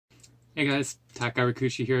Hey guys,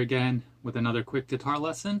 Takarikushi here again with another quick guitar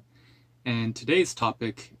lesson. And today's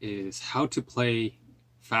topic is how to play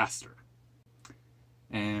faster.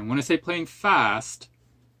 And when I say playing fast,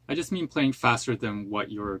 I just mean playing faster than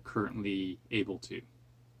what you're currently able to.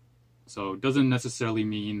 So it doesn't necessarily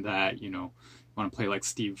mean that, you want to play like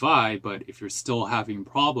Steve Vai, but if you're still having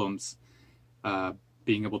problems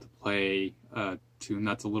being able to play a tune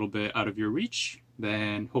that's a little bit out of your reach,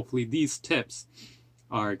 then hopefully these tips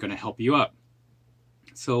are going to help you out.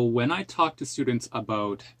 So when I talk to students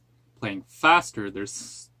about playing faster,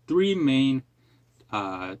 there's three main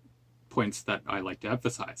points that I like to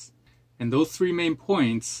emphasize. And those three main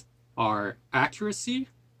points are accuracy,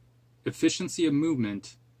 efficiency of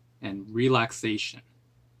movement, and relaxation.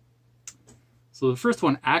 So the first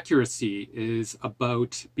one, accuracy, is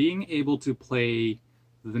about being able to play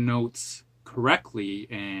the notes correctly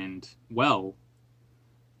and well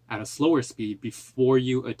at a slower speed before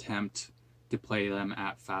you attempt to play them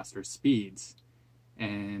at faster speeds,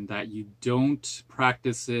 and that you don't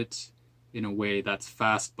practice it in a way that's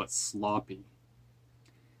fast but sloppy.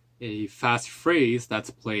 A fast phrase that's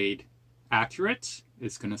played accurate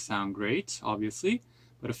is going to sound great, obviously,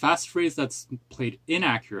 but a fast phrase that's played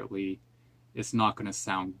inaccurately is not going to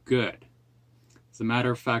sound good. As a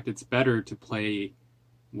matter of fact, it's better to play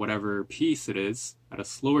whatever piece it is at a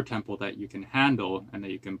slower tempo that you can handle and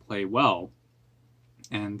that you can play well,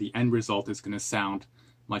 and the end result is going to sound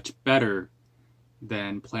much better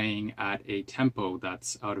than playing at a tempo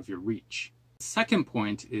that's out of your reach. The second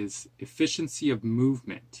point is efficiency of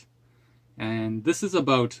movement, and this is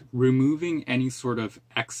about removing any sort of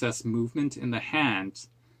excess movement in the hand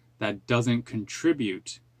that doesn't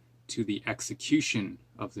contribute to the execution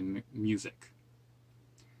of the music.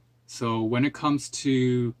 So when it comes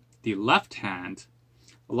to the left hand,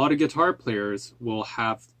 a lot of guitar players will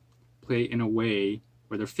play in a way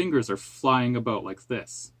where their fingers are flying about like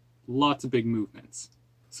this. Lots of big movements.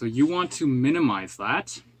 So you want to minimize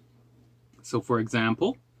that. So for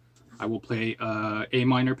example, I will play a A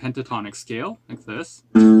minor pentatonic scale like this.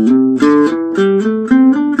 And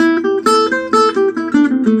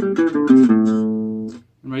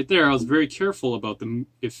right there, I was very careful about the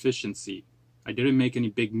efficiency. I didn't make any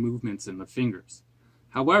big movements in the fingers.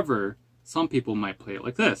 However, some people might play it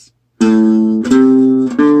like this.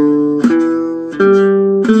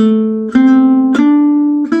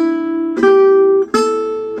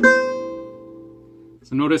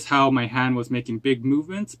 So notice how my hand was making big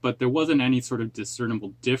movements, but there wasn't any sort of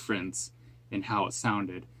discernible difference in how it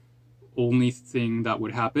sounded. Only thing that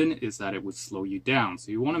would happen is that it would slow you down.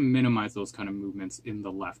 So you want to minimize those kind of movements in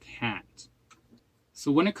the left hand. So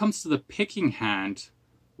when it comes to the picking hand,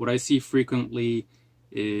 what I see frequently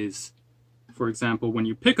is, for example, when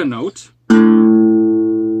you pick a note, a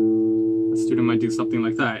student might do something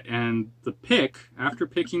like that, and the pick, after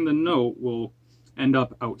picking the note, will end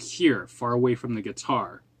up out here, far away from the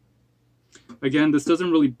guitar. Again, this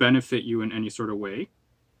doesn't really benefit you in any sort of way,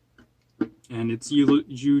 and it's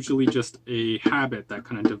usually just a habit that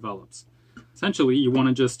kind of develops. Essentially, you want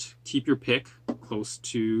to just keep your pick close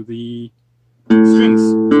to the strings.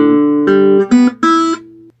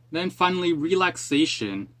 Then finally,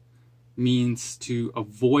 relaxation means to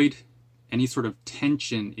avoid any sort of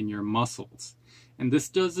tension in your muscles. And this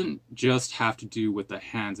doesn't just have to do with the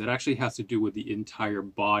hands, it actually has to do with the entire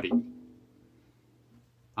body.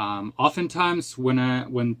 Oftentimes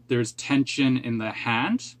when there's tension in the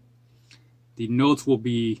hand, the notes will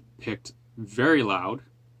be picked very loud.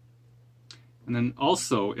 And then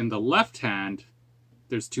also in the left hand,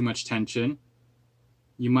 there's too much tension.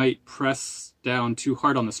 You might press down too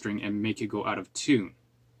hard on the string and make it go out of tune.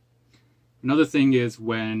 Another thing is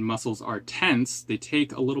when muscles are tense, they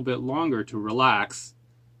take a little bit longer to relax,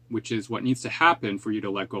 which is what needs to happen for you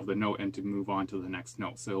to let go of the note and to move on to the next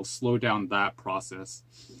note. So it'll slow down that process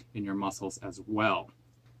in your muscles as well.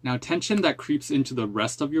 Now, tension that creeps into the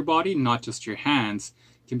rest of your body, not just your hands,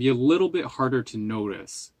 can be a little bit harder to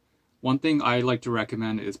notice. One thing I like to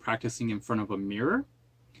recommend is practicing in front of a mirror,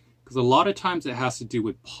 because a lot of times it has to do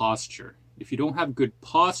with posture. If you don't have good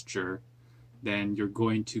posture, then you're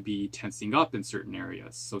going to be tensing up in certain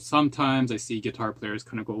areas. So sometimes I see guitar players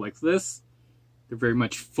kind of go like this. They're very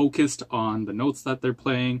much focused on the notes that they're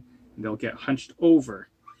playing, and they'll get hunched over.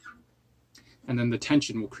 And then the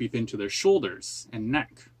tension will creep into their shoulders and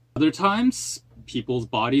neck. Other times, people's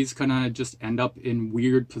bodies kind of just end up in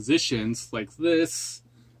weird positions like this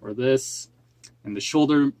or this, and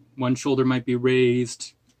one shoulder might be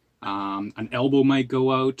raised. An elbow might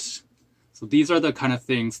go out. So these are the kind of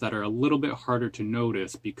things that are a little bit harder to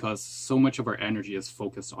notice because so much of our energy is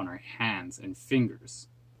focused on our hands and fingers.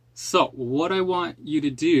 So what I want you to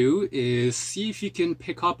do is see if you can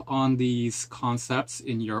pick up on these concepts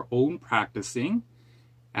in your own practicing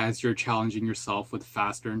as you're challenging yourself with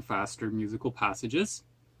faster and faster musical passages,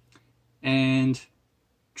 and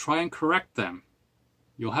try and correct them.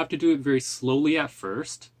 You'll have to do it very slowly at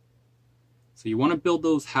first. So you want to build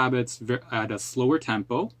those habits at a slower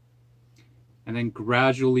tempo and then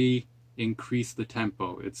gradually increase the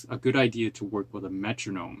tempo. It's a good idea to work with a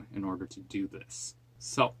metronome in order to do this.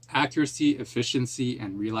 So, accuracy, efficiency,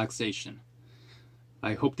 and relaxation.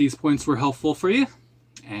 I hope these points were helpful for you,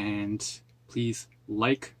 and please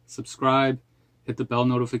like, subscribe, hit the bell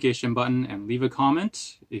notification button, and leave a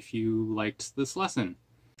comment if you liked this lesson.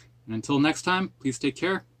 And until next time, please take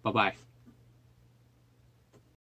care. Bye-bye.